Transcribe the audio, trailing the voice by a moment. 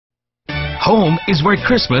Home is where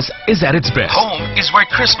Christmas is at its best. Home is where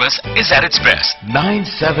Christmas is at its best.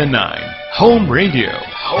 979 Home Radio.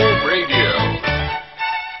 Home Radio.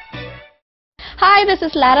 Hi, this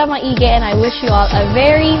is Lara Maige and I wish you all a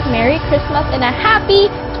very Merry Christmas and a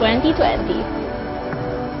happy 2020.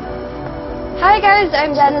 Hi guys,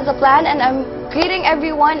 I'm Janice Zaplan and I'm greeting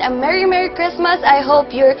everyone a Merry Christmas. I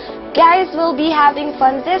hope your guys will be having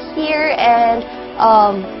fun this year and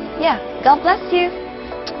yeah, God bless you.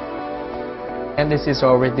 And this is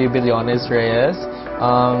Robert D. Billones Reyes.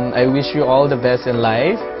 I wish you all the best in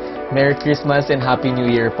life. Merry Christmas and Happy New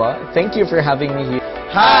Year po. Thank you for having me here.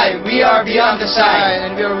 Hi, we are Beyond the Sign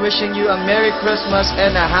and we are wishing you a Merry Christmas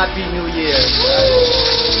and a Happy New Year.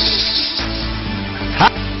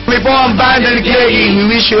 Kami po ang Banda ni Greggy. We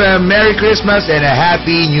wish you a Merry Christmas and a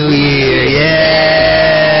Happy New Year.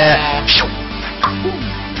 Yeah!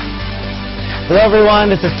 Hello everyone,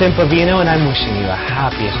 this is Tim Pavino and I'm wishing you a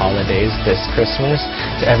happy holidays this Christmas.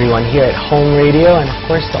 To everyone here at Home Radio and of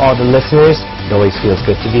course to all the listeners, it always feels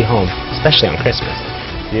good to be home, especially on Christmas.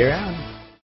 See you around.